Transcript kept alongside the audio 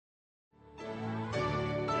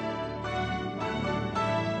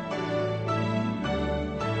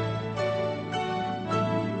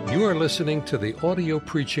You are listening to the audio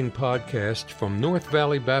preaching podcast from North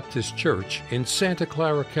Valley Baptist Church in Santa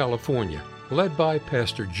Clara, California, led by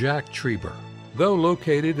Pastor Jack Trieber. Though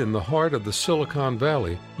located in the heart of the Silicon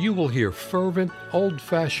Valley, you will hear fervent,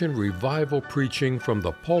 old-fashioned revival preaching from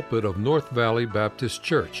the pulpit of North Valley Baptist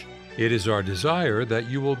Church. It is our desire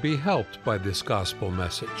that you will be helped by this gospel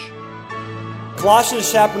message.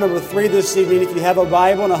 Colossians chapter number 3 this evening. If you have a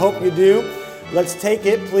Bible, and I hope you do, let's take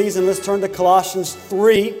it, please, and let's turn to Colossians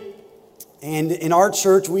 3. And in our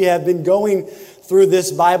church, we have been going through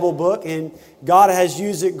this Bible book, and God has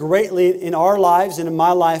used it greatly in our lives and in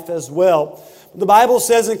my life as well. The Bible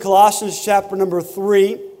says in Colossians chapter number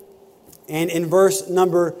 3 and in verse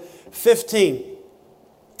number 15,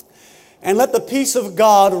 "And let the peace of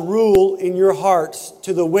God rule in your hearts,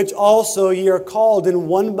 to the which also ye are called in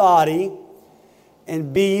one body,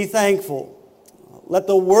 and be ye thankful. Let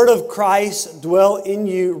the word of Christ dwell in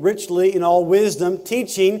you richly in all wisdom,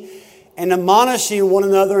 teaching and admonishing one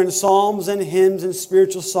another in psalms and hymns and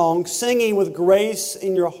spiritual songs, singing with grace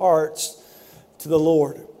in your hearts to the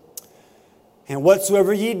Lord. And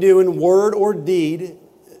whatsoever ye do in word or deed,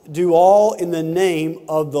 do all in the name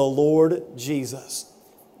of the Lord Jesus,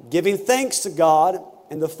 giving thanks to God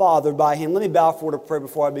and the Father by Him." Let me bow forward to pray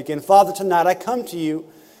before I begin. Father, tonight I come to you,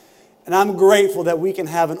 and I'm grateful that we can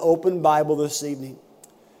have an open Bible this evening.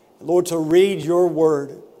 Lord, to read your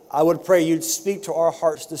word, I would pray you'd speak to our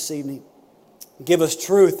hearts this evening. Give us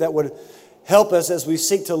truth that would help us as we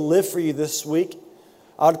seek to live for you this week.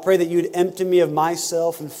 I would pray that you'd empty me of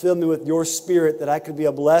myself and fill me with your Spirit, that I could be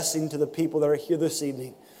a blessing to the people that are here this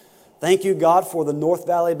evening. Thank you, God, for the North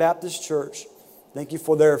Valley Baptist Church. Thank you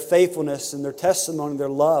for their faithfulness and their testimony, their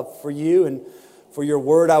love for you and for your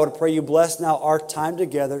word. I would pray you bless now our time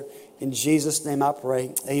together. In Jesus' name I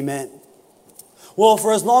pray. Amen. Well,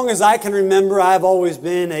 for as long as I can remember, I've always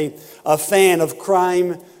been a fan of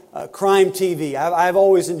crime TV. I've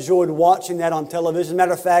always enjoyed watching that on television.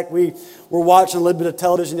 Matter of fact, we were watching a little bit of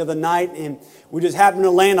television the other night, and we just happened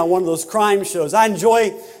to land on one of those crime shows. I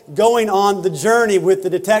enjoy going on the journey with the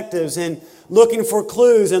detectives and looking for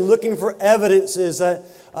clues and looking for evidences,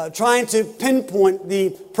 trying to pinpoint the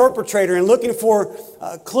perpetrator and looking for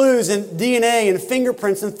clues and DNA and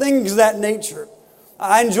fingerprints and things of that nature.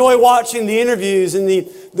 I enjoy watching the interviews in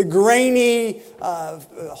the grainy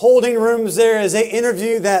holding rooms there as they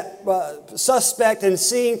interview that suspect and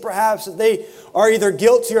seeing perhaps that they are either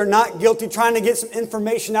guilty or not guilty, trying to get some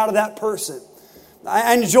information out of that person.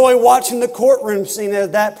 I enjoy watching the courtroom scene as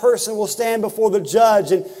that person will stand before the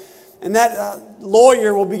judge and that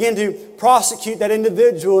lawyer will begin to prosecute that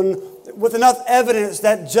individual, and with enough evidence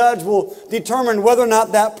that judge will determine whether or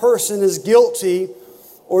not that person is guilty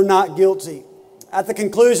or not guilty. At the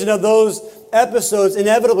conclusion of those episodes,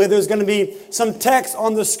 inevitably there's going to be some text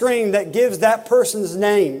on the screen that gives that person's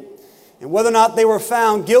name and whether or not they were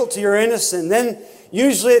found guilty or innocent. Then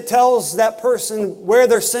usually it tells that person where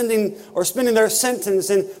they're spending their sentence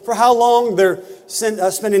and for how long they're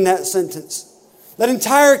spending that sentence. That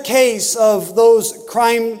entire case of those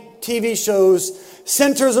crime TV shows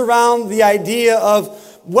centers around the idea of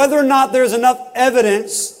whether or not there's enough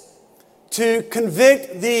evidence to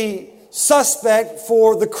convict the suspect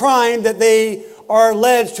for the crime that they are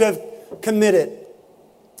alleged to have committed.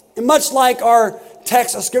 And much like our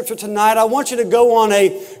text of Scripture tonight, I want you to go on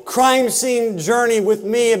a crime scene journey with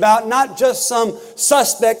me about not just some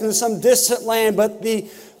suspect in some distant land, but the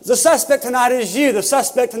suspect tonight is you. The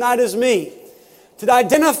suspect tonight is me. To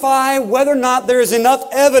identify whether or not there is enough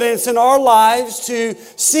evidence in our lives to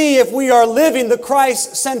see if we are living the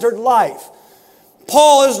Christ-centered life.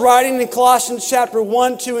 Paul is writing in Colossians chapter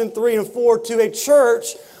 1, 2, and 3, and 4 to a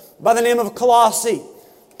church by the name of Colossae.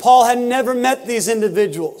 Paul had never met these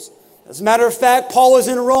individuals. As a matter of fact, Paul was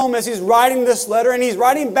in Rome as he's writing this letter, and he's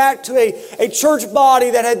writing back to a church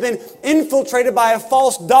body that had been infiltrated by a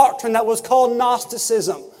false doctrine that was called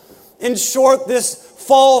Gnosticism. In short, this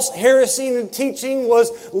false heresy and teaching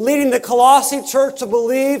was leading the Colossae church to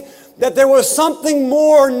believe that there was something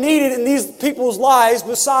more needed in these people's lives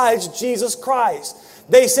besides Jesus Christ.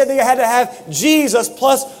 They said they had to have Jesus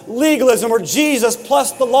plus legalism, or Jesus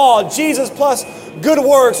plus the law, Jesus plus good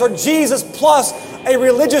works, or Jesus plus a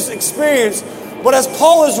religious experience. But as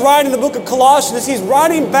Paul is writing the book of Colossians, he's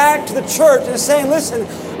writing back to the church and saying, listen,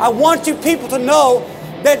 I want you people to know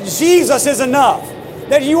that Jesus is enough,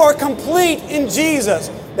 that you are complete in Jesus.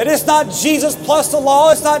 That it's not Jesus plus the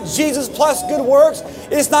law, it's not Jesus plus good works,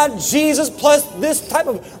 it's not Jesus plus this type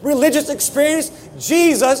of religious experience.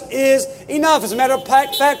 Jesus is enough. As a matter of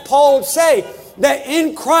fact, Paul would say that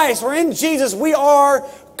in Christ or in Jesus we are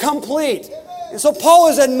complete. And so Paul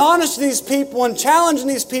is admonishing these people and challenging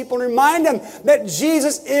these people and reminding them that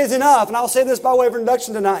Jesus is enough. And I'll say this by way of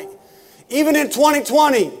introduction tonight. Even in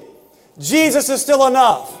 2020, Jesus is still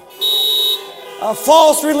enough.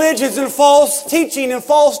 False religions and false teaching and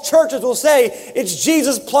false churches will say it's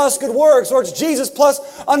Jesus plus good works or it's Jesus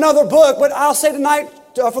plus another book. But I'll say tonight,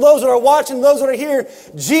 for those that are watching, those that are here,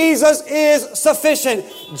 Jesus is sufficient.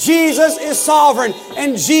 Jesus is sovereign.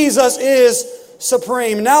 And Jesus is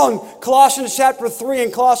supreme. Now in Colossians chapter 3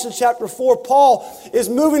 and Colossians chapter 4, Paul is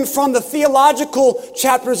moving from the theological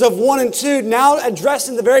chapters of 1 and 2, now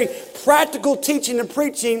addressing the very practical teaching and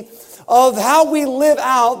preaching of how we live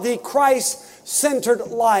out the Christ-centered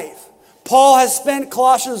life. Paul has spent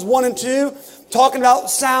Colossians 1 and 2 talking about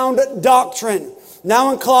sound doctrine.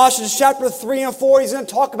 Now in Colossians chapter 3 and 4, he's going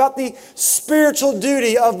to talk about the spiritual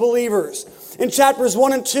duty of believers. In chapters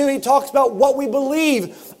 1 and 2, he talks about what we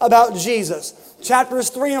believe about Jesus. Chapters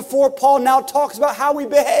 3 and 4, Paul now talks about how we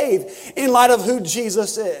behave in light of who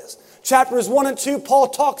Jesus is. Chapters 1 and 2, Paul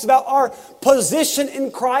talks about our position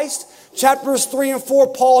in Christ. Chapters 3 and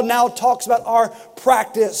 4, Paul now talks about our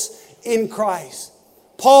practice in Christ.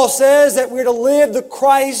 Paul says that we're to live the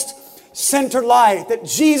Christ-centered life, that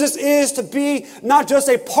Jesus is to be not just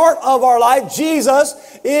a part of our life,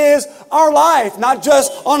 Jesus is our life, not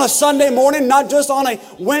just on a Sunday morning, not just on a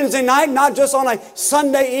Wednesday night, not just on a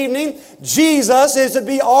Sunday evening. Jesus is to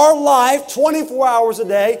be our life 24 hours a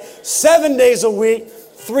day, 7 days a week,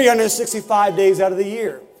 365 days out of the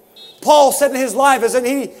year. Paul said in his life is that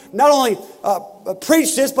he not only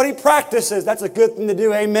preached this, but he practices. That's a good thing to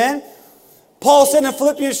do, amen? Paul said in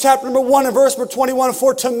Philippians chapter number 1 and verse number 21,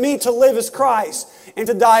 "For to me to live is Christ, and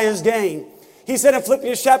to die is gain." He said in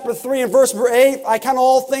Philippians chapter 3 and verse number 8, "I count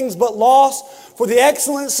all things but loss for the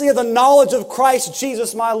excellency of the knowledge of Christ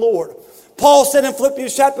Jesus my Lord." Paul said in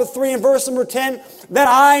Philippians chapter 3 and verse number 10, "That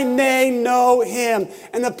I may know him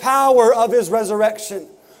and the power of his resurrection."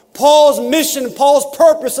 Paul's mission, Paul's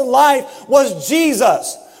purpose in life was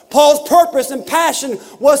Jesus. Paul's purpose and passion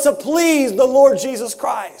was to please the Lord Jesus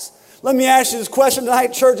Christ. Let me ask you this question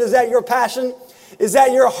tonight, church. Is that your passion? Is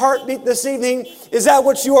that your heartbeat this evening? Is that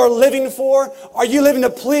what you are living for? Are you living to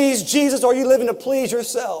please Jesus or are you living to please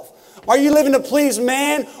yourself? Are you living to please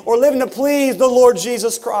man or living to please the Lord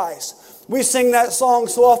Jesus Christ? We sing that song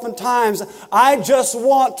so oftentimes. I just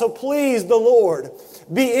want to please the Lord.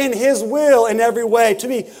 Be in his will in every way, to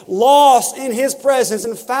be lost in his presence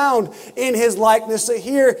and found in his likeness, to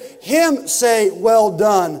hear him say, "Well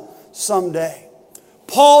done," someday.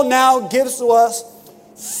 Paul now gives to us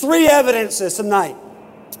three evidences tonight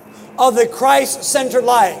of the Christ-centered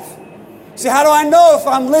life. See, how do I know if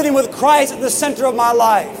I'm living with Christ at the center of my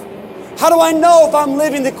life? How do I know if I'm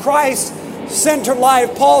living the Christ-centered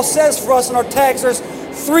life? Paul says for us in our text, there's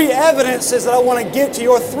three evidences that I want to give to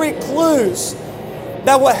you, or three clues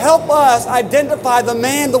that will help us identify the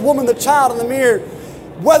man, the woman, the child in the mirror,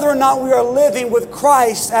 whether or not we are living with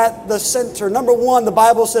Christ at the center. Number one, the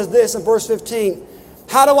Bible says this in verse 15.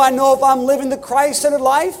 How do I know if I'm living the Christ-centered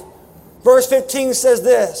life? Verse 15 says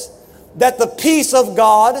this, that the peace of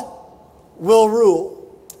God will rule.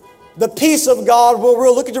 The peace of God will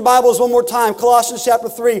rule. Look at your Bibles one more time. Colossians chapter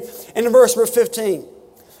 3 and in verse 15.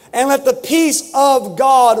 And let the peace of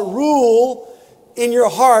God rule in your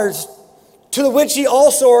hearts, to which ye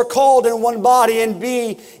also are called in one body, and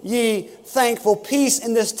be ye thankful. Peace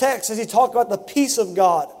in this text, as he talked about the peace of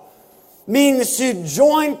God, means to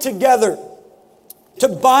join together, to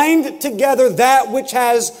bind together that which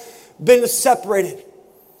has been separated.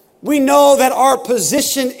 We know that our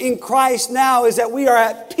position in Christ now is that we are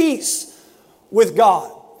at peace with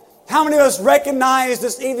God. How many of us recognize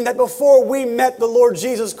this evening that before we met the Lord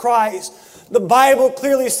Jesus Christ, the Bible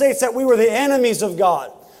clearly states that we were the enemies of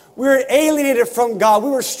God. We were alienated from God.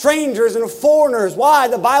 We were strangers and foreigners. Why?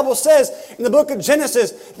 The Bible says in the book of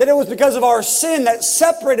Genesis that it was because of our sin that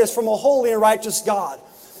separated us from a holy and righteous God.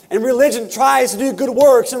 And religion tries to do good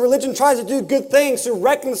works, and religion tries to do good things to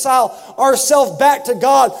reconcile ourselves back to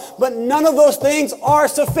God. But none of those things are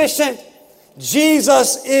sufficient.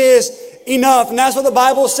 Jesus is enough. And that's what the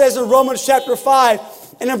Bible says in Romans chapter 5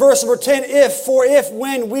 and in verse number 10. If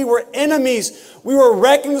when we were enemies, we were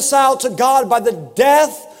reconciled to God by the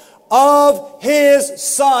death of his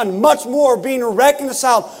Son, much more being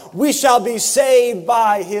reconciled, we shall be saved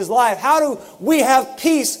by his life. How do we have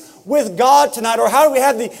peace with God tonight? Or how do we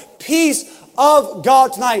have the peace of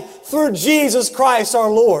God tonight? Through Jesus Christ our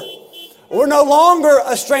Lord. We're no longer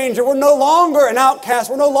a stranger. We're no longer an outcast.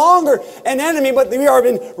 We're no longer an enemy, but we are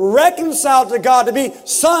being reconciled to God to be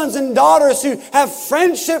sons and daughters who have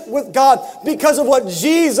friendship with God because of what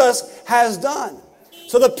Jesus has done.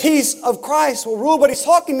 So the peace of Christ will rule. But he's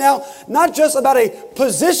talking now not just about a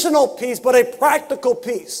positional peace, but a practical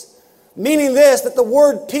peace. Meaning this, that the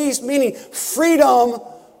word peace, meaning freedom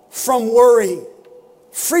from worry.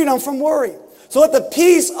 Freedom from worry. So let the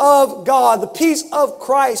peace of God, the peace of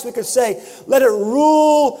Christ, we could say, let it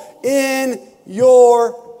rule in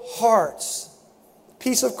your hearts.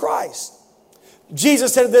 Peace of Christ.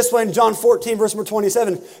 Jesus said it this way in John 14, verse number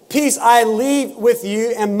 27. Peace I leave with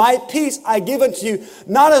you, and my peace I give unto you.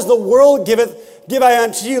 Not as the world giveth, give I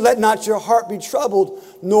unto you. Let not your heart be troubled,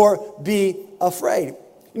 nor be afraid.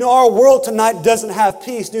 You know, our world tonight doesn't have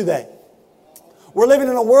peace, do they? We're living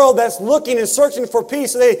in a world that's looking and searching for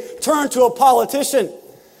peace. So they turn to a politician.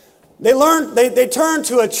 They turn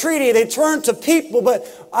to a treaty. They turn to people. But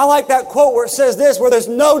I like that quote where it says this, where there's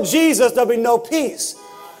no Jesus, there'll be no peace.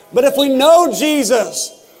 But if we know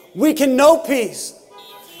Jesus, we can know peace.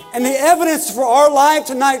 And the evidence for our life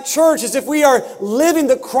tonight, church, is if we are living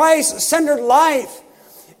the Christ-centered life,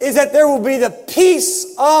 is that there will be the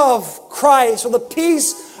peace of Christ, or the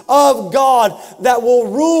peace of God that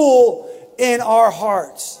will rule in our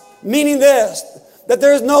hearts. Meaning this, that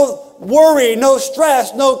there is no worry, no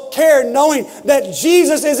stress, no care, knowing that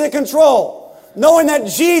Jesus is in control. Knowing that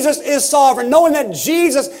Jesus is sovereign. Knowing that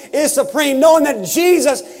Jesus is supreme. Knowing that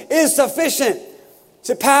Jesus is sufficient.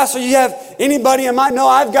 Say, Pastor, you have anybody in mind? No,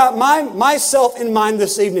 I've got myself in mind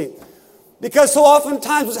this evening. Because so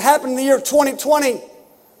oftentimes what's happened in the year 2020, you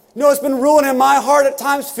know, it's been ruling in my heart at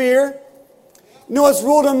times fear. You know, it's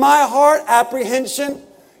ruled in my heart apprehension.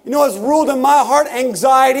 You know, it's ruled in my heart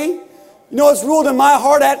anxiety. You know, it's ruled in my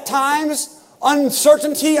heart at times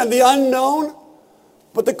uncertainty and the unknown.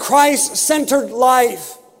 But the Christ-centered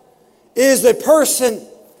life is the person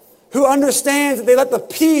who understands that they let the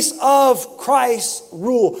peace of Christ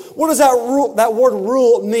rule. What does that word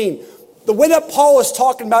rule mean? The way that Paul is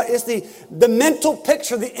talking about is the mental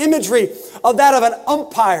picture, the imagery of that of an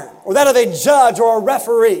umpire or that of a judge or a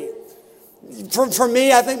referee. For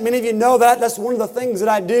me, I think many of you know that. That's one of the things that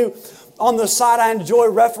I do. On the side, I enjoy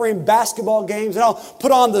refereeing basketball games, and I'll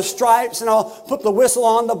put on the stripes, and I'll put the whistle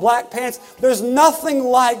on, the black pants. There's nothing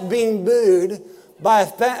like being booed by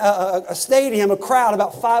a stadium, a crowd,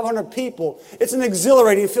 about 500 people. It's an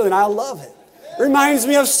exhilarating feeling. I love it. It reminds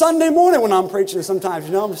me of Sunday morning when I'm preaching sometimes.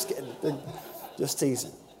 You know, I'm just kidding. Just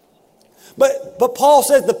teasing. But Paul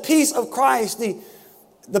says the peace of Christ,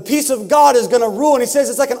 the peace of God is going to rule. And he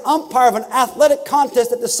says it's like an umpire of an athletic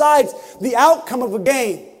contest that decides the outcome of a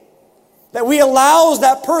game. That we allows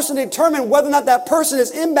that person to determine whether or not that person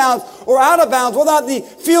is inbounds or out of bounds, whether or not the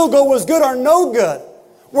field goal was good or no good.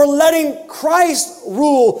 We're letting Christ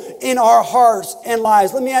rule in our hearts and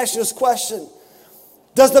lives. Let me ask you this question.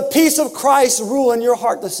 Does the peace of Christ rule in your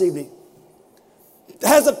heart this evening?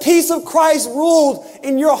 Has the peace of Christ ruled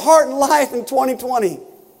in your heart and life in 2020?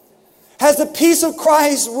 Has the peace of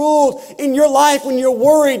Christ ruled in your life when you're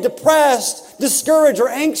worried, depressed, discouraged, or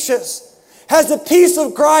anxious? Has the peace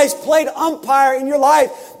of Christ played umpire in your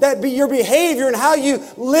life that your behavior and how you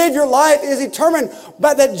live your life is determined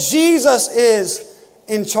by that Jesus is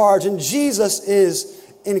in charge and Jesus is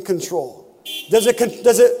in control? Does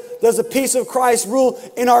the peace of Christ rule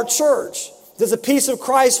in our church? Does the peace of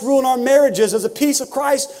Christ rule in our marriages? Does the peace of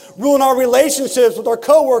Christ rule in our relationships with our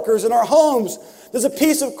coworkers, in our homes? Does the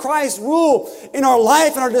peace of Christ rule in our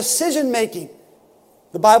life and our decision making?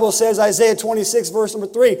 The Bible says, Isaiah 26, verse number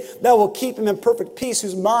 3, that will keep him in perfect peace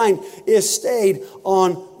whose mind is stayed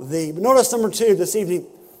on thee. But notice number 2 this evening.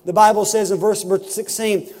 The Bible says in verse number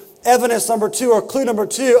 16, evidence number 2 or clue number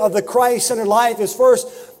 2 of the Christ-centered life is first,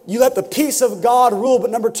 you let the peace of God rule. But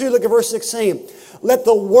number 2, look at verse 16. Let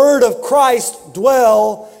the word of Christ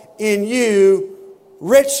dwell in you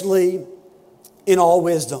richly in all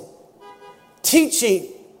wisdom,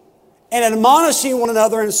 teaching and admonishing one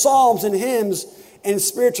another in psalms and hymns and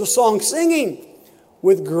spiritual songs, singing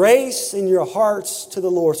with grace in your hearts to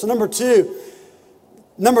the Lord. So number two,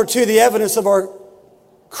 the evidence of our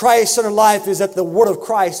Christ-centered life is that the word of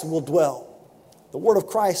Christ will dwell. The word of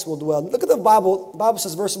Christ will dwell. Look at the Bible. The Bible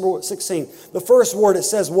says, verse number 16. The first word, it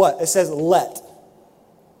says what? It says let.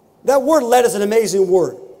 That word let is an amazing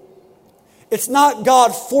word. It's not God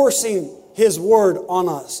forcing his word on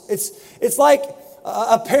us. It's like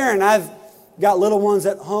a parent. I've got little ones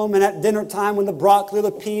at home, and at dinner time when the broccoli or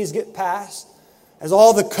the peas get passed, as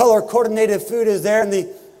all the color-coordinated food is there and the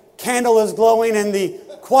candle is glowing and the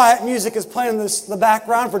quiet music is playing in the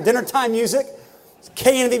background for dinner time music.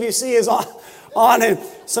 KNVBC is on, and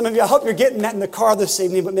some of you, I hope you're getting that in the car this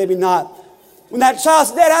evening, but maybe not. When that child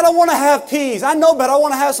says, Dad, I don't want to have peas. I know, but I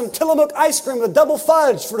want to have some Tillamook ice cream with a double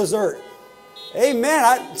fudge for dessert. Amen.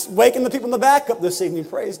 I'm waking the people in the back up this evening.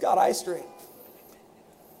 Praise God, ice cream.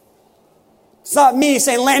 It's not me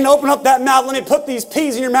saying, Landon, open up that mouth. Let me put these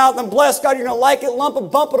peas in your mouth and bless God. You're going to like it. Lump it,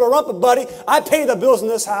 bump it, or rump it, buddy. I pay the bills in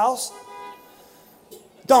this house.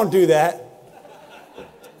 Don't do that.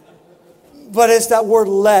 But it's that word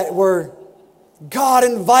let, where God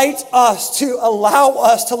invites us to allow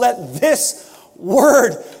us to let this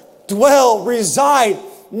word dwell, reside,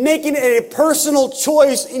 making it a personal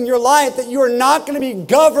choice in your life that you are not going to be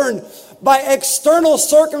governed by external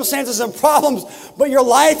circumstances and problems, but your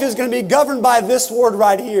life is going to be governed by this word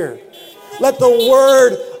right here. Let the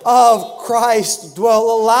word of Christ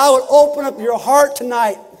dwell. Allow it. Open up your heart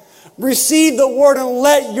tonight. Receive the word and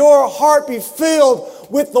let your heart be filled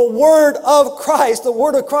with the word of Christ,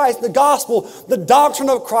 the gospel, the doctrine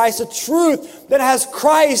of Christ, the truth that has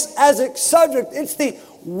Christ as its subject. It's the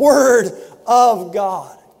word of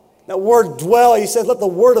God. That word dwell, he says, let the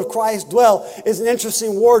word of Christ dwell, is an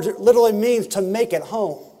interesting word. It literally means to make at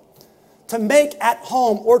home. To make at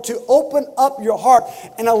home, or to open up your heart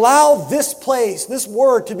and allow this place, this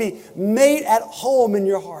word, to be made at home in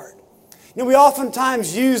your heart. You know, we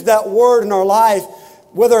oftentimes use that word in our life,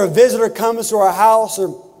 whether a visitor comes to our house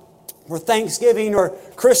or for Thanksgiving or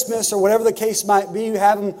Christmas or whatever the case might be. You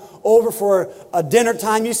have them over for a dinner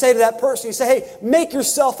time. You say to that person, you say, hey, make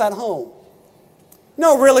yourself at home.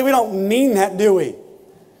 No, really, we don't mean that, do we?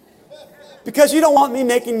 Because you don't want me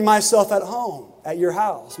making myself at home at your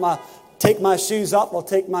house. Take my shoes off, I'll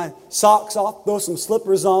take my socks off, throw some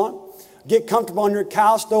slippers on, get comfortable on your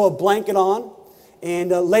couch, throw a blanket on, and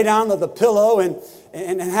lay down on the pillow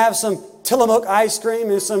and have some Tillamook ice cream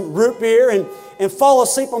and some root beer and fall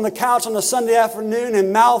asleep on the couch on a Sunday afternoon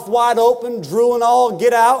and mouth wide open, drooling all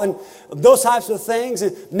get out and those types of things,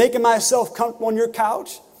 and making myself comfortable on your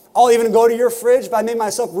couch. I'll even go to your fridge if I make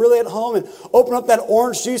myself really at home and open up that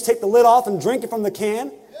orange juice, take the lid off and drink it from the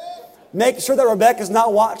can. Make sure that Rebecca's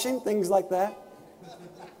not watching, things like that.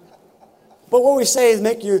 But what we say is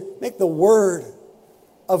make the word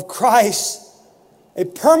of Christ a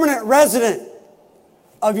permanent resident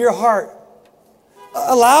of your heart.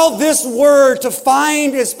 Allow this word to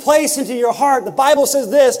find its place into your heart. The Bible says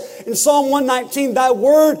this in Psalm 119, thy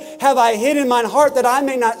word have I hid in mine heart that I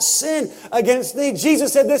may not sin against thee.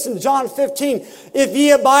 Jesus said this in John 15, if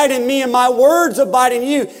ye abide in me and my words abide in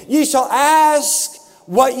you, ye shall ask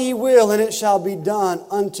what ye will and it shall be done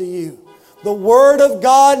unto you. The word of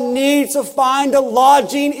God needs to find a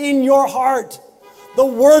lodging in your heart. The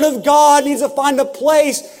word of God needs to find a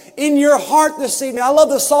place in your heart this evening. I love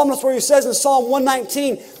the psalmist where he says in Psalm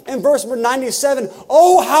 119 and verse number 97,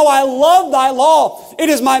 oh, how I love thy law. It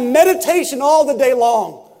is my meditation all the day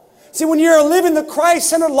long. See, when you're living the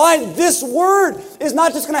Christ-centered life, this word is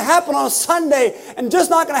not just going to happen on a Sunday and just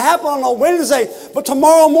not going to happen on a Wednesday, but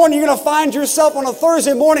tomorrow morning you're going to find yourself on a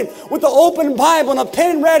Thursday morning with the open Bible and a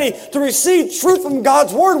pen ready to receive truth from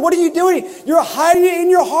God's word. What are you doing? You're hiding it in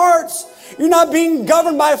your hearts. You're not being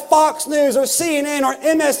governed by Fox News or CNN or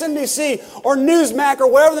MSNBC or Newsmax or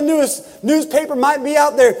whatever the newest newspaper might be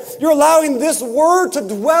out there. You're allowing this word to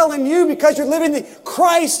dwell in you because you're living the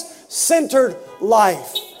Christ-centered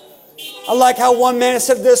life. I like how one man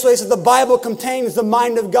said it this way. He said, the Bible contains the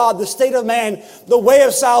mind of God, the state of man, the way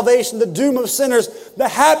of salvation, the doom of sinners, the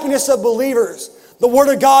happiness of believers. The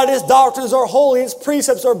Word of God, its doctrines are holy, its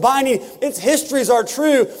precepts are binding, its histories are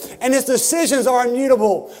true, and its decisions are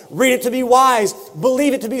immutable. Read it to be wise,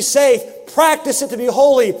 believe it to be safe, practice it to be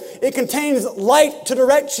holy. It contains light to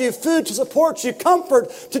direct you, food to support you,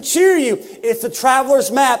 comfort to cheer you. It's the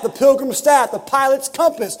traveler's map, the pilgrim's staff, the pilot's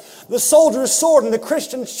compass, the soldier's sword, and the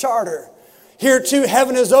Christian's charter. Here too,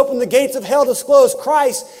 heaven is open, the gates of hell disclose.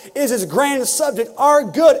 Christ is his grand subject, our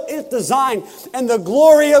good, its design, and the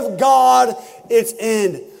glory of God, its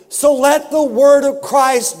end. So let the word of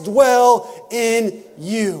Christ dwell in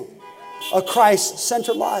you. A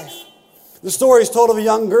Christ-centered life. The story is told of a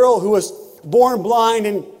young girl who was born blind,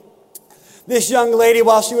 and this young lady,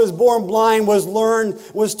 while she was born blind,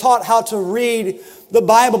 was taught how to read the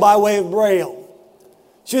Bible by way of Braille.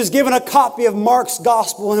 She was given a copy of Mark's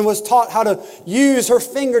gospel and was taught how to use her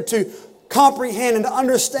finger to comprehend and to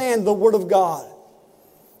understand the Word of God.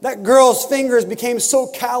 That girl's fingers became so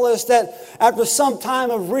callous that after some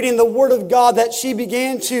time of reading the Word of God that she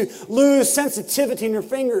began to lose sensitivity in her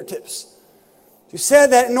fingertips. She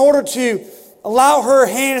said that in order to allow her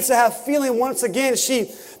hands to have feeling once again,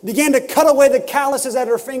 she began to cut away the calluses at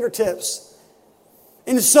her fingertips.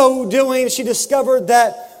 In so doing, she discovered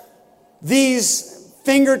that these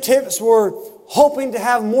fingertips were hoping to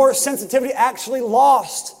have more sensitivity, actually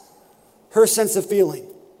lost her sense of feeling.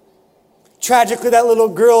 Tragically, that little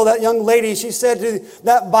girl, that young lady, she said to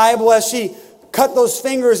that Bible as she cut those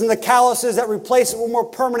fingers and the calluses that replaced it were more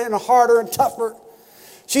permanent and harder and tougher.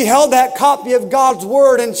 She held that copy of God's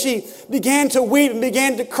Word and she began to weep and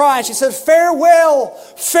began to cry. And she said, "Farewell,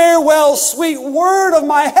 farewell, sweet word of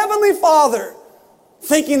my Heavenly Father."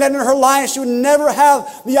 Thinking that in her life she would never have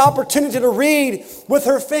the opportunity to read with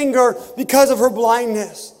her finger because of her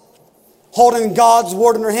blindness. Holding God's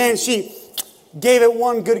Word in her hand, she gave it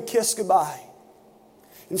one good kiss goodbye.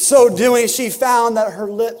 In so doing, she found that her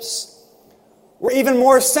lips were even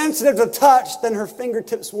more sensitive to touch than her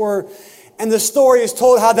fingertips were. And the story is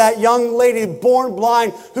told how that young lady, born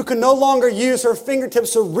blind, who could no longer use her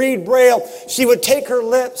fingertips to read Braille, she would take her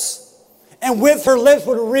lips and with her lips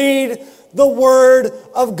would read the Word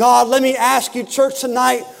of God. Let me ask you, church,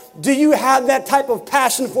 tonight, do you have that type of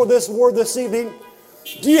passion for this Word this evening?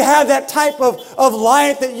 Do you have that type of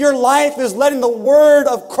life that your life is letting the Word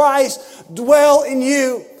of Christ dwell in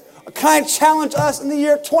you? Can I challenge us in the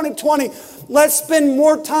year 2020? Let's spend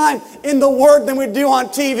more time in the Word than we do on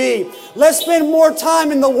TV. Let's spend more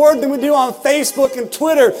time in the Word than we do on Facebook and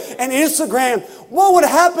Twitter and Instagram. What would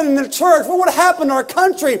happen in the church? What would happen in our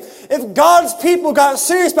country if God's people got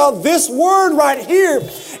serious about this Word right here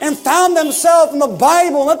and found themselves in the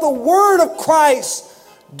Bible and let the Word of Christ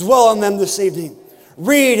dwell on them this evening?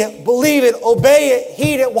 Read it, believe it, obey it,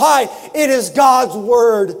 heed it. Why? It is God's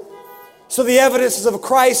Word. So the evidences of a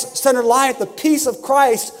Christ-centered life, the peace of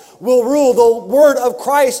Christ will rule. The Word of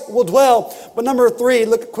Christ will dwell. But number 3,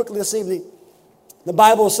 look quickly this evening. The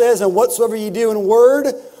Bible says, "And whatsoever ye do in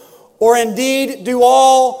word or in deed, do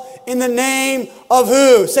all in the name of"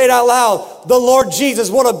 who? Say it out loud. The Lord Jesus.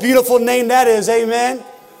 What a beautiful name that is. Amen.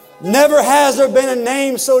 Never has there been a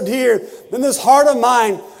name so dear than this heart of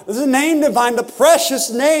mine. This is a name divine, the precious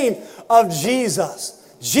name of Jesus.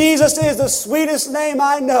 Jesus is the sweetest name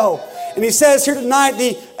I know. And he says here tonight,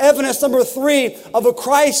 the evidence number 3 of a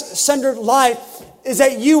Christ-centered life is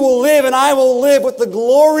that you will live and I will live with the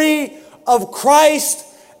glory of Christ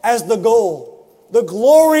as the goal. The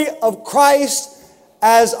glory of Christ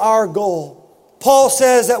as our goal. Paul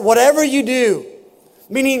says that whatever you do,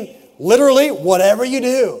 meaning literally whatever you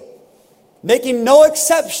do, making no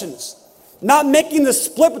exceptions, not making the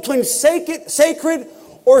split between sacred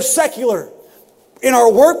or secular, in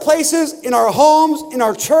our workplaces, in our homes, in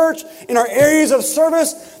our church, in our areas of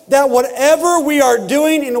service, that whatever we are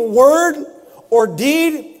doing in word or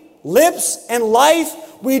deed, lips and life,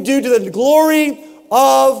 we do to the glory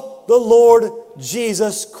of the Lord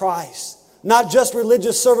Jesus Christ. Not just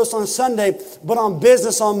religious service on Sunday, but on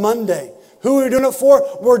business on Monday. Who are we doing it for?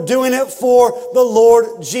 We're doing it for the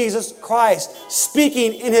Lord Jesus Christ.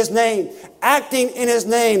 Speaking in His name, acting in His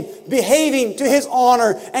name, behaving to His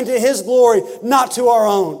honor and to His glory, not to our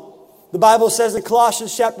own. The Bible says in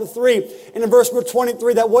Colossians chapter 3 and in verse number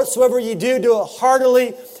 23 that whatsoever ye do, do it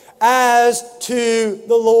heartily as to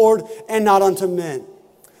the Lord and not unto men.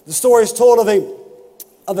 The story is told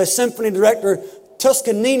of a symphony director.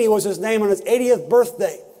 Toscanini was his name, on his 80th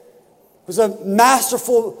birthday. He was a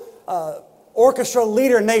masterful orchestra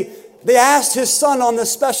leader, and they asked his son on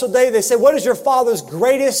this special day, they said, "What is your father's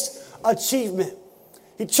greatest achievement?"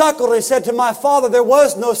 He chuckled and he said, "To my father, there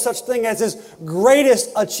was no such thing as his greatest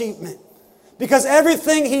achievement. Because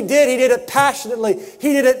everything he did it passionately.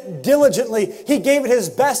 He did it diligently. He gave it his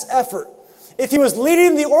best effort. If he was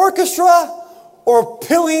leading the orchestra or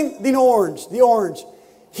peeling the orange,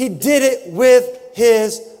 he did it with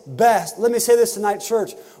his best." Let me say this tonight,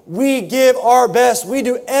 church. We give our best. We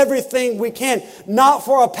do everything we can. Not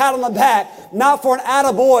for a pat on the back. Not for an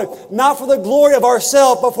attaboy. Not for the glory of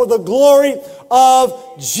ourselves, but for the glory of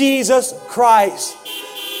Jesus Christ.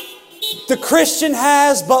 The Christian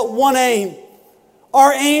has but one aim.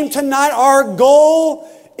 Our aim tonight, our goal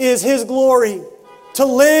is His glory. To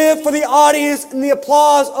live for the audience and the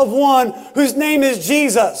applause of one whose name is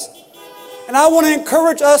Jesus. And I want to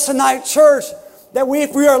encourage us tonight, church, that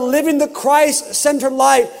if we are living the Christ-centered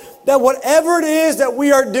life, that whatever it is that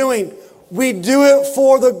we are doing, we do it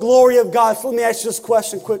for the glory of God. So let me ask you this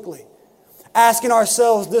question quickly. Asking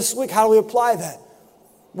ourselves this week, how do we apply that?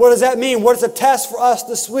 What does that mean? What is the test for us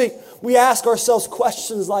this week? We ask ourselves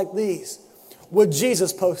questions like these. Would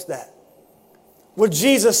Jesus post that? Would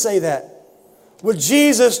Jesus say that? Would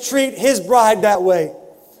Jesus treat His bride that way?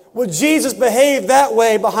 Would Jesus behave that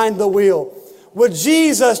way behind the wheel? Would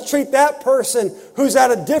Jesus treat that person who's at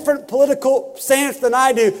a different political stance than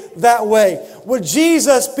I do that way? Would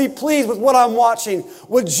Jesus be pleased with what I'm watching?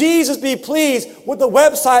 Would Jesus be pleased with the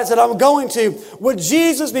websites that I'm going to? Would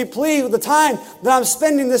Jesus be pleased with the time that I'm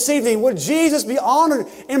spending this evening? Would Jesus be honored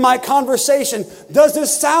in my conversation? Does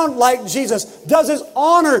this sound like Jesus? Does this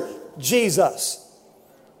honor Jesus?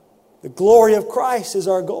 The glory of Christ is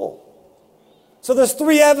our goal. So there's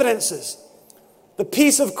 3 evidences The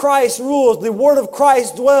peace of Christ rules. The word of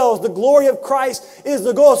Christ dwells. The glory of Christ is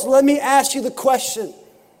the goal. So let me ask you the question.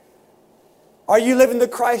 Are you living the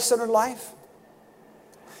Christ-centered life?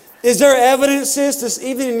 Is there evidences this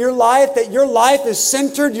evening in your life that your life is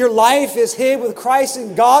centered, your life is hid with Christ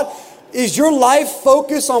and God? Is your life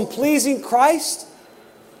focused on pleasing Christ?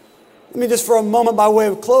 Let me just for a moment, by way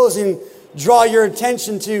of closing, draw your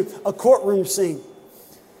attention to a courtroom scene.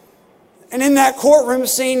 And in that courtroom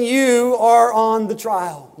scene, you are on the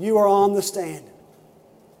trial. You are on the stand.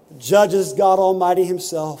 The judge is God Almighty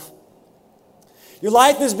Himself. Your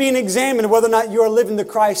life is being examined whether or not you are living the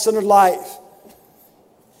Christ-centered life.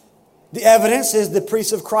 The evidence is the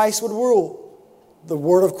priest of Christ would rule. The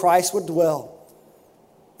word of Christ would dwell.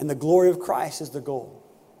 And the glory of Christ is the goal.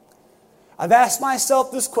 I've asked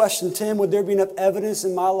myself this question, Tim, would there be enough evidence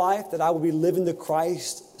in my life that I will be living the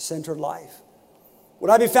Christ-centered life? Would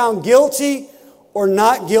I be found guilty or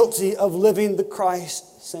not guilty of living the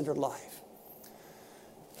Christ-centered life?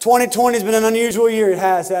 2020 has been an unusual year. It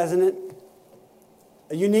has, hasn't it?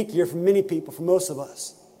 A unique year for many people, for most of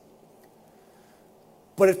us.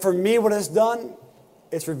 But for me, what it's done,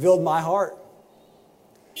 it's revealed my heart.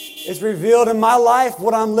 It's revealed in my life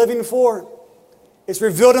what I'm living for. It's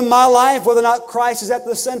revealed in my life whether or not Christ is at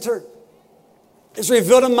the center. It's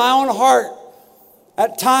revealed in my own heart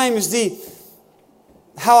at times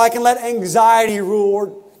how I can let anxiety rule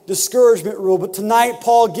or discouragement rule. But tonight,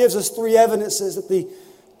 Paul gives us 3 evidences that the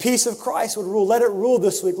peace of Christ would rule. Let it rule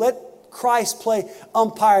this week. Let Christ play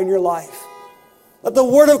umpire in your life. Let the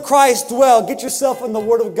word of Christ dwell. Get yourself in the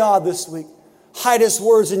word of God this week. Hide His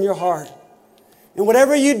words in your heart. And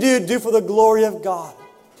whatever you do, do for the glory of God.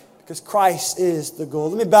 Because Christ is the goal.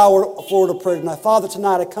 Let me bow forward to prayer tonight. Father,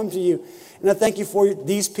 tonight I come to you and I thank you for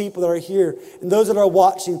these people that are here and those that are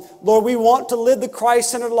watching. Lord, we want to live the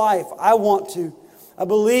Christ-centered life. I want to. I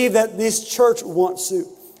believe that this church wants to.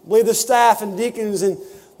 I believe the staff and deacons and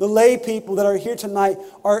the lay people that are here tonight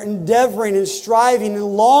are endeavoring and striving and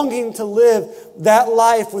longing to live that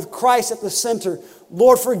life with Christ at the center.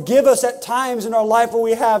 Lord, forgive us at times in our life where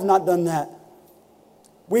we have not done that.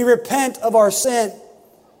 We repent of our sin.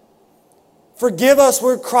 Forgive us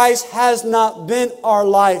where Christ has not been our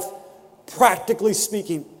life, practically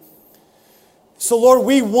speaking. So, Lord,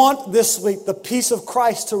 we want this week the peace of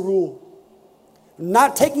Christ to rule.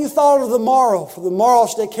 Not taking thought of the morrow, for the morrow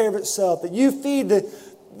shall take care of itself. That you feed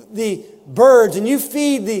the birds and you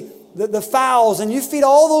feed the fowls and you feed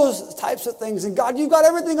all those types of things. And God, you've got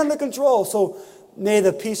everything under control. So may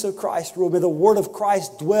the peace of Christ rule. May the word of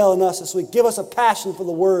Christ dwell in us this week. Give us a passion for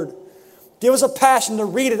the word. Give us a passion to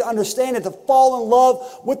read it, to understand it, to fall in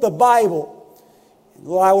love with the Bible. And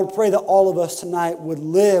Lord, I would pray that all of us tonight would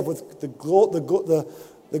live with the goal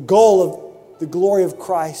of the glory of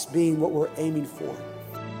Christ being what we're aiming for.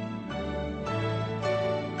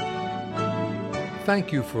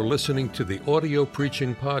 Thank you for listening to the audio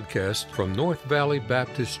preaching podcast from North Valley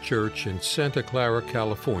Baptist Church in Santa Clara,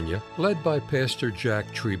 California, led by Pastor Jack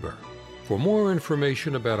Trieber. For more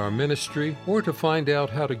information about our ministry or to find out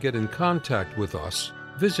how to get in contact with us,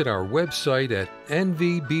 visit our website at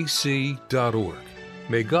nvbc.org.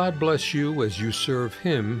 May God bless you as you serve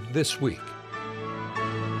Him this week.